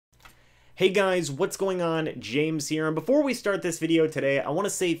Hey guys, what's going on? James here, and before we start this video today, I want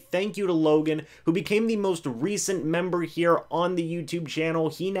to say thank you to Logan, who became the most recent member here on the YouTube channel.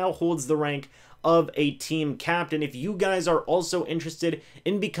 He now holds the rank of a team captain. If you guys are also interested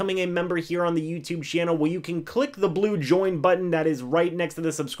in becoming a member here on the YouTube channel, well, you can click the blue join button that is right next to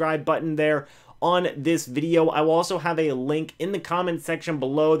the subscribe button there on this video. I will also have a link in the comment section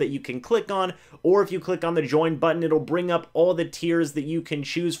below that you can click on, or if you click on the join button, it'll bring up all the tiers that you can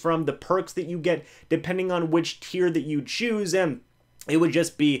choose from, the perks that you get depending on which tier that you choose, and it would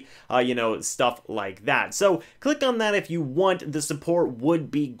just be, stuff like that. So click on that if you want. The support would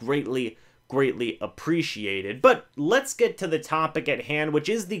be greatly appreciated. But let's get to the topic at hand, which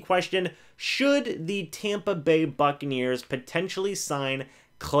is the question, should the Tampa Bay Buccaneers potentially sign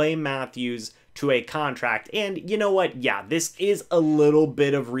Clay Matthews to a contract? And you know what? Yeah, this is a little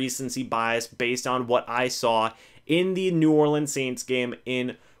bit of recency bias based on what I saw in the New Orleans Saints game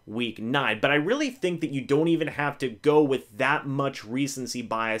in Week 9. But I really think that you don't even have to go with that much recency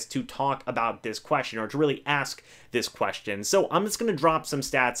bias to talk about this question or to really ask this question. So I'm just going to drop some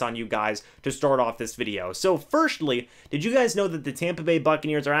stats on you guys to start off this video. So firstly, did you guys know that the Tampa Bay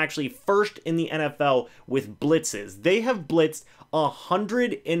Buccaneers are actually first in the NFL with blitzes? They have blitzed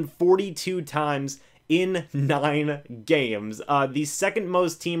 142 times in 9 games. The second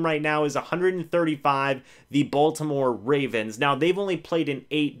most team right now is 135, the Baltimore Ravens. Now, they've only played in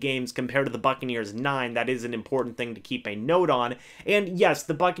 8 games compared to the Buccaneers' 9. That is an important thing to keep a note on. And yes,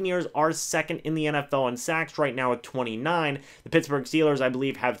 the Buccaneers are second in the NFL in sacks right now with 29. The Pittsburgh Steelers, I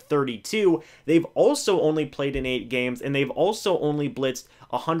believe, have 32. They've also only played in 8 games, and they've also only blitzed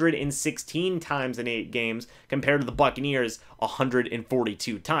 116 times in 8 games compared to the Buccaneers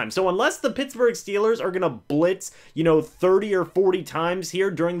 142 times. So unless the Pittsburgh Steelers are going to blitz, 30 or 40 times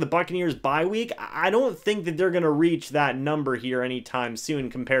here during the Buccaneers bye week, I don't think that they're going to reach that number here anytime soon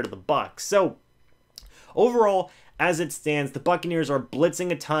compared to the Bucs. So overall, as it stands, the Buccaneers are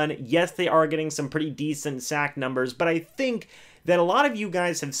blitzing a ton. Yes, they are getting some pretty decent sack numbers, but I think that a lot of you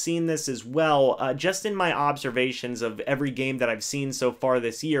guys have seen this as well, just in my observations of every game that I've seen so far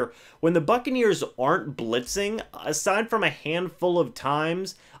this year. When the Buccaneers aren't blitzing, aside from a handful of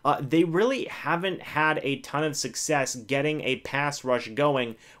times, they really haven't had a ton of success getting a pass rush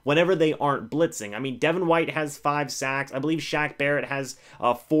going whenever they aren't blitzing. I mean, Devin White has 5 sacks. I believe Shaq Barrett has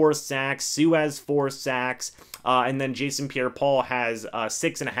 4 sacks. Sue has 4 sacks. And then Jason Pierre-Paul has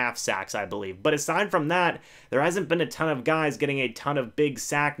 6.5 sacks, I believe. But aside from that, there hasn't been a ton of guys getting a ton of big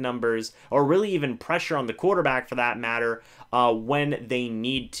sack numbers, or really even pressure on the quarterback for that matter, when they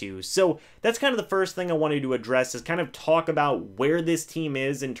need to. So that's kind of the first thing I wanted to address, is kind of talk about where this team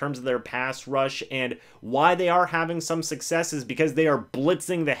is in terms of their pass rush and why they are having some successes, because they are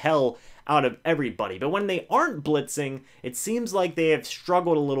blitzing the hell out of everybody. But when they aren't blitzing, it seems like they have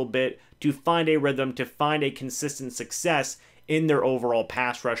struggled a little bit to find a rhythm, to find a consistent success in their overall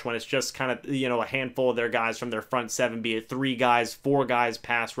pass rush when it's just kind of, a handful of their guys from their front 7, be it 3 guys, 4 guys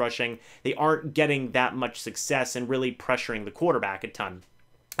pass rushing. They aren't getting that much success and really pressuring the quarterback a ton.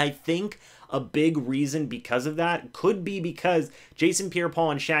 I think a big reason because of that could be because Jason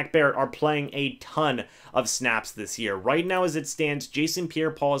Pierre-Paul and Shaq Barrett are playing a ton of snaps this year. Right now, as it stands, Jason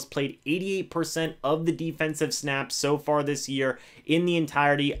Pierre-Paul has played 88% of the defensive snaps so far this year in the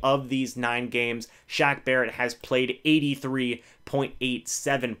entirety of these 9 games. Shaq Barrett has played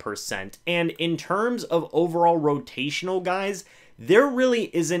 83.87%. And in terms of overall rotational guys, there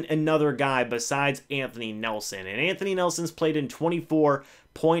really isn't another guy besides Anthony Nelson. And Anthony Nelson's played in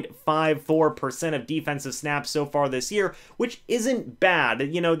 24.54% of defensive snaps so far this year, which isn't bad.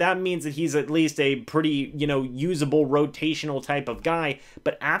 That means that he's at least a pretty, usable rotational type of guy.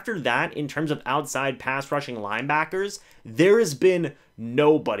 But after that, in terms of outside pass rushing linebackers, there has been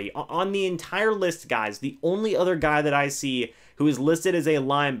nobody. On the entire list, guys, the only other guy that I see who is listed as a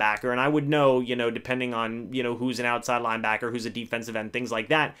linebacker, and I would know, depending on, who's an outside linebacker, who's a defensive end, things like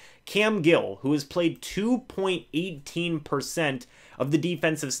that, Cam Gill, who has played 2.18% of the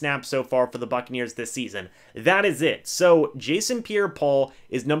defensive snaps so far for the Buccaneers this season. That is it. So Jason Pierre-Paul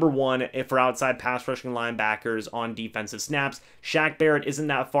is number 1 for outside pass rushing linebackers on defensive snaps. Shaq Barrett isn't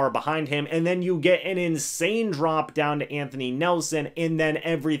that far behind him, and then you get an insane drop down to Anthony Nelson, and then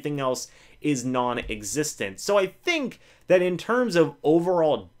everything else is non-existent. So I think that in terms of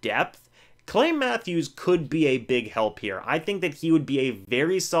overall depth, Clay Matthews could be a big help here. I think that he would be a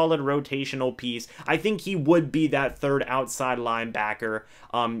very solid rotational piece. I think he would be that third outside linebacker,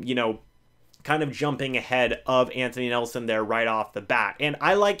 kind of jumping ahead of Anthony Nelson there right off the bat. And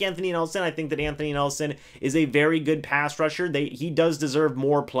I like Anthony Nelson. I think that Anthony Nelson is a very good pass rusher. He does deserve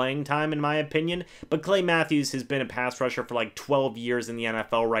more playing time in my opinion, but Clay Matthews has been a pass rusher for like 12 years in the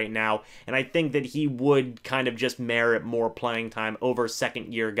NFL right now, and I think that he would kind of just merit more playing time over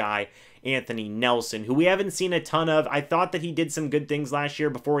second-year guy Anthony Nelson, who we haven't seen a ton of. I thought that he did some good things last year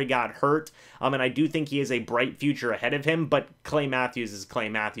before he got hurt, and I do think he has a bright future ahead of him, but Clay Matthews is Clay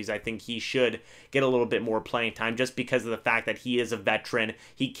Matthews. I think he should get a little bit more playing time just because of the fact that he is a veteran.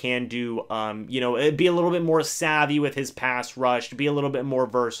 He can do, be a little bit more savvy with his pass rush, to be a little bit more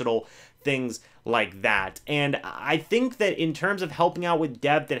versatile, things like that. And I think that in terms of helping out with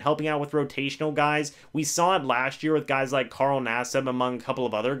depth and helping out with rotational guys, we saw it last year with guys like Carl Nassib among a couple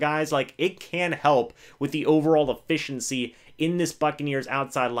of other guys. Like, it can help with the overall efficiency in this Buccaneers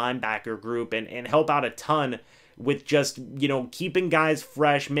outside linebacker group and help out a ton with just, keeping guys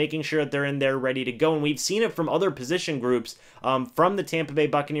fresh, making sure that they're in there ready to go. And we've seen it from other position groups from the Tampa Bay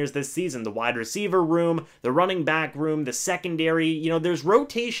Buccaneers this season. The wide receiver room, the running back room, the secondary. There's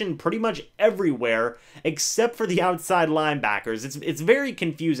rotation pretty much everywhere except for the outside linebackers. It's very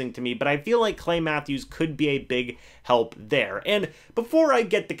confusing to me, but I feel like Clay Matthews could be a big help there. And before I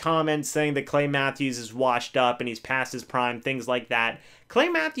get the comments saying that Clay Matthews is washed up and he's past his prime, things like that, Clay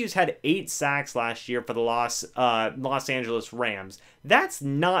Matthews had 8 sacks last year for the Los Angeles Rams. That's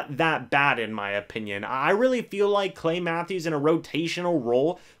not that bad in my opinion. I really feel like Clay Matthews in a rotational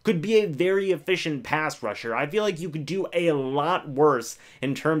role could be a very efficient pass rusher. I feel like you could do a lot worse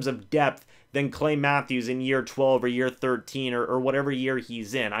in terms of depth than Clay Matthews in year 12 or year 13 or whatever year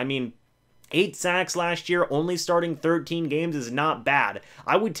he's in. I mean, 8 sacks last year, only starting 13 games is not bad.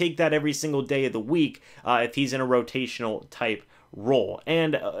 I would take that every single day of the week if he's in a rotational type role.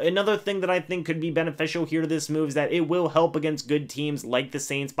 And another thing that I think could be beneficial here to this move is that it will help against good teams like the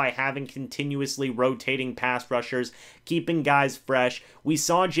Saints by having continuously rotating pass rushers, keeping guys fresh. We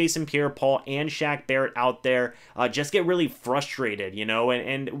saw Jason Pierre-Paul and Shaq Barrett out there just get really frustrated,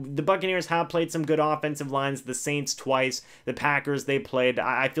 and the Buccaneers have played some good offensive lines. The Saints twice, the Packers they played.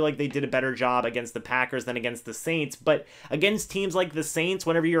 I feel like they did a better job against the Packers than against the Saints, but against teams like the Saints,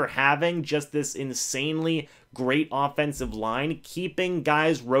 whenever you're having just this insanely great offensive line, keeping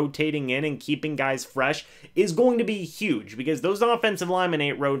guys rotating in and keeping guys fresh is going to be huge because those offensive linemen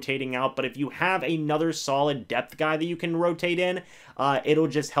ain't rotating out. But if you have another solid depth guy that you can rotate in, it'll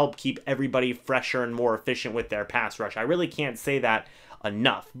just help keep everybody fresher and more efficient with their pass rush. I really can't say that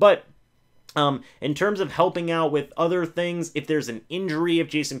enough. But in terms of helping out with other things, if there's an injury, if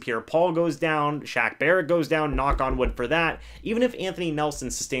Jason Pierre-Paul goes down, Shaq Barrett goes down, knock on wood for that, even if Anthony Nelson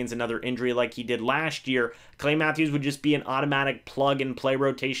sustains another injury like he did last year, Clay Matthews would just be an automatic plug-and-play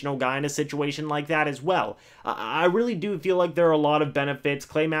rotational guy in a situation like that as well. I really do feel like there are a lot of benefits.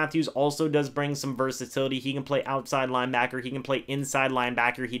 Clay Matthews also does bring some versatility. He can play outside linebacker. He can play inside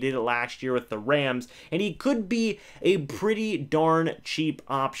linebacker. He did it last year with the Rams, and he could be a pretty darn cheap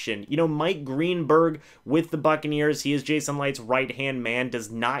option. Mike Greenberg with the Buccaneers, he is Jason Light's right-hand man, does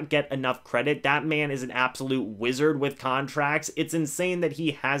not get enough credit. That man is an absolute wizard with contracts. It's insane that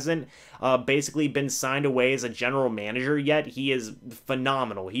he hasn't basically been signed away as a general manager yet. He is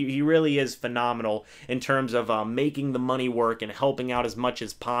phenomenal. He really is phenomenal in terms of making the money work and helping out as much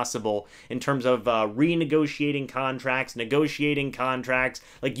as possible in terms of renegotiating contracts, negotiating contracts,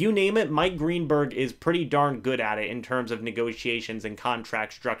 like you name it. Mike Greenberg is pretty darn good at it in terms of negotiations and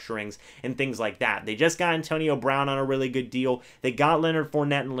contract structurings and things like that. They just got Antonio Brown on a really good deal. They got Leonard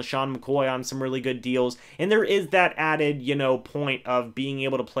Fournette and LeSean McCoy on some really good deals, and there is that added, point of being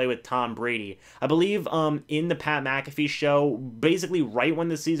able to play with Tom Brady. I believe in the Pat McAfee show, basically right when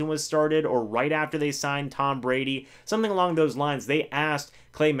the season was started or right after they signed Tom Brady, something along those lines, they asked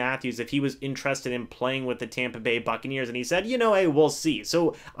Clay Matthews if he was interested in playing with the Tampa Bay Buccaneers, and he said, hey, we'll see.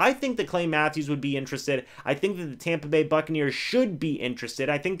 So I think that Clay Matthews would be interested. I think that the Tampa Bay Buccaneers should be interested.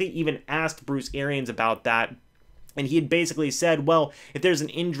 I think they even asked Bruce Arians about that. And he had basically said, well, if there's an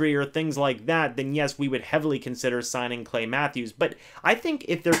injury or things like that, then yes, we would heavily consider signing Clay Matthews. But I think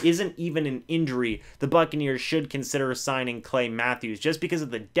if there isn't even an injury, the Buccaneers should consider signing Clay Matthews just because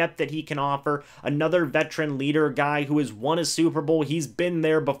of the depth that he can offer. Another veteran leader guy who has won a Super Bowl. He's been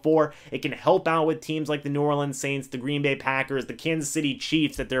there before. It can help out with teams like the New Orleans Saints, the Green Bay Packers, the Kansas City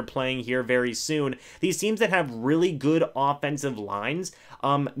Chiefs that they're playing here very soon. These teams that have really good offensive lines,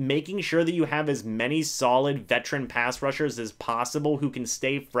 making sure that you have as many solid veteran veteran pass rushers as possible who can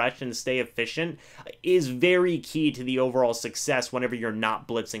stay fresh and stay efficient is very key to the overall success whenever you're not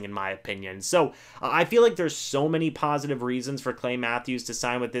blitzing, in my opinion. So I feel like there's so many positive reasons for Clay Matthews to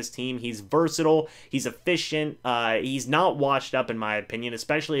sign with this team. He's versatile, he's efficient, he's not washed up, in my opinion,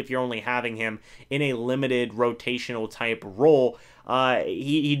 especially if you're only having him in a limited rotational type role.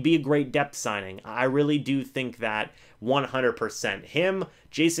 He'd be a great depth signing. I really do think that 100%. Him,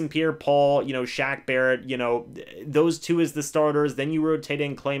 Jason Pierre-Paul, Shaq Barrett, those two as the starters. Then you rotate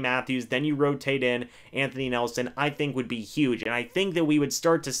in Clay Matthews. Then you rotate in Anthony Nelson. I think would be huge. And I think that we would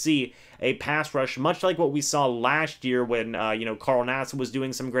start to see a pass rush, much like what we saw last year when, Carl Nassib was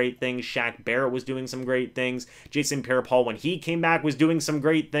doing some great things. Shaq Barrett was doing some great things. Jason Pierre-Paul, when he came back, was doing some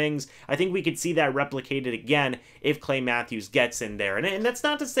great things. I think we could see that replicated again if Clay Matthews gets in there. And that's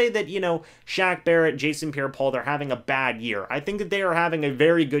not to say that, Shaq Barrett, Jason Pierre-Paul, they're having a bad year. I think that they are having a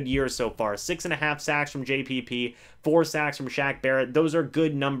very good year so far. 6.5 sacks from JPP, 4 sacks from Shaq Barrett. Those are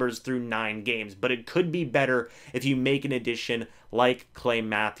good numbers through 9 games, but it could be better if you make an addition like Clay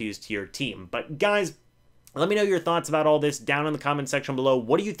Matthews to your team. But guys, let me know your thoughts about all this down in the comment section below.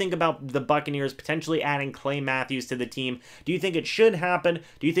 What do you think about the Buccaneers potentially adding Clay Matthews to the team? Do you think it should happen?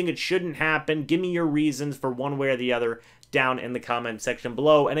 Do you think it shouldn't happen? Give me your reasons for one way or the other down in the comment section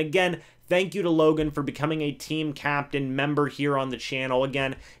below. And again, thank you to Logan for becoming a team captain member here on the channel.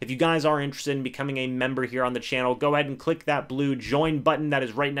 Again, if you guys are interested in becoming a member here on the channel, go ahead and click that blue join button that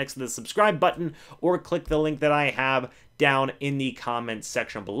is right next to the subscribe button, or click the link that I have down in the comments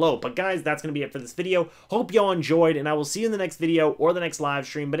section below. But guys, that's going to be it for this video. Hope y'all enjoyed, and I will see you in the next video or the next live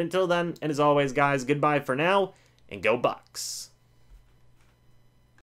stream. But until then, and as always, guys, goodbye for now, and go Bucs.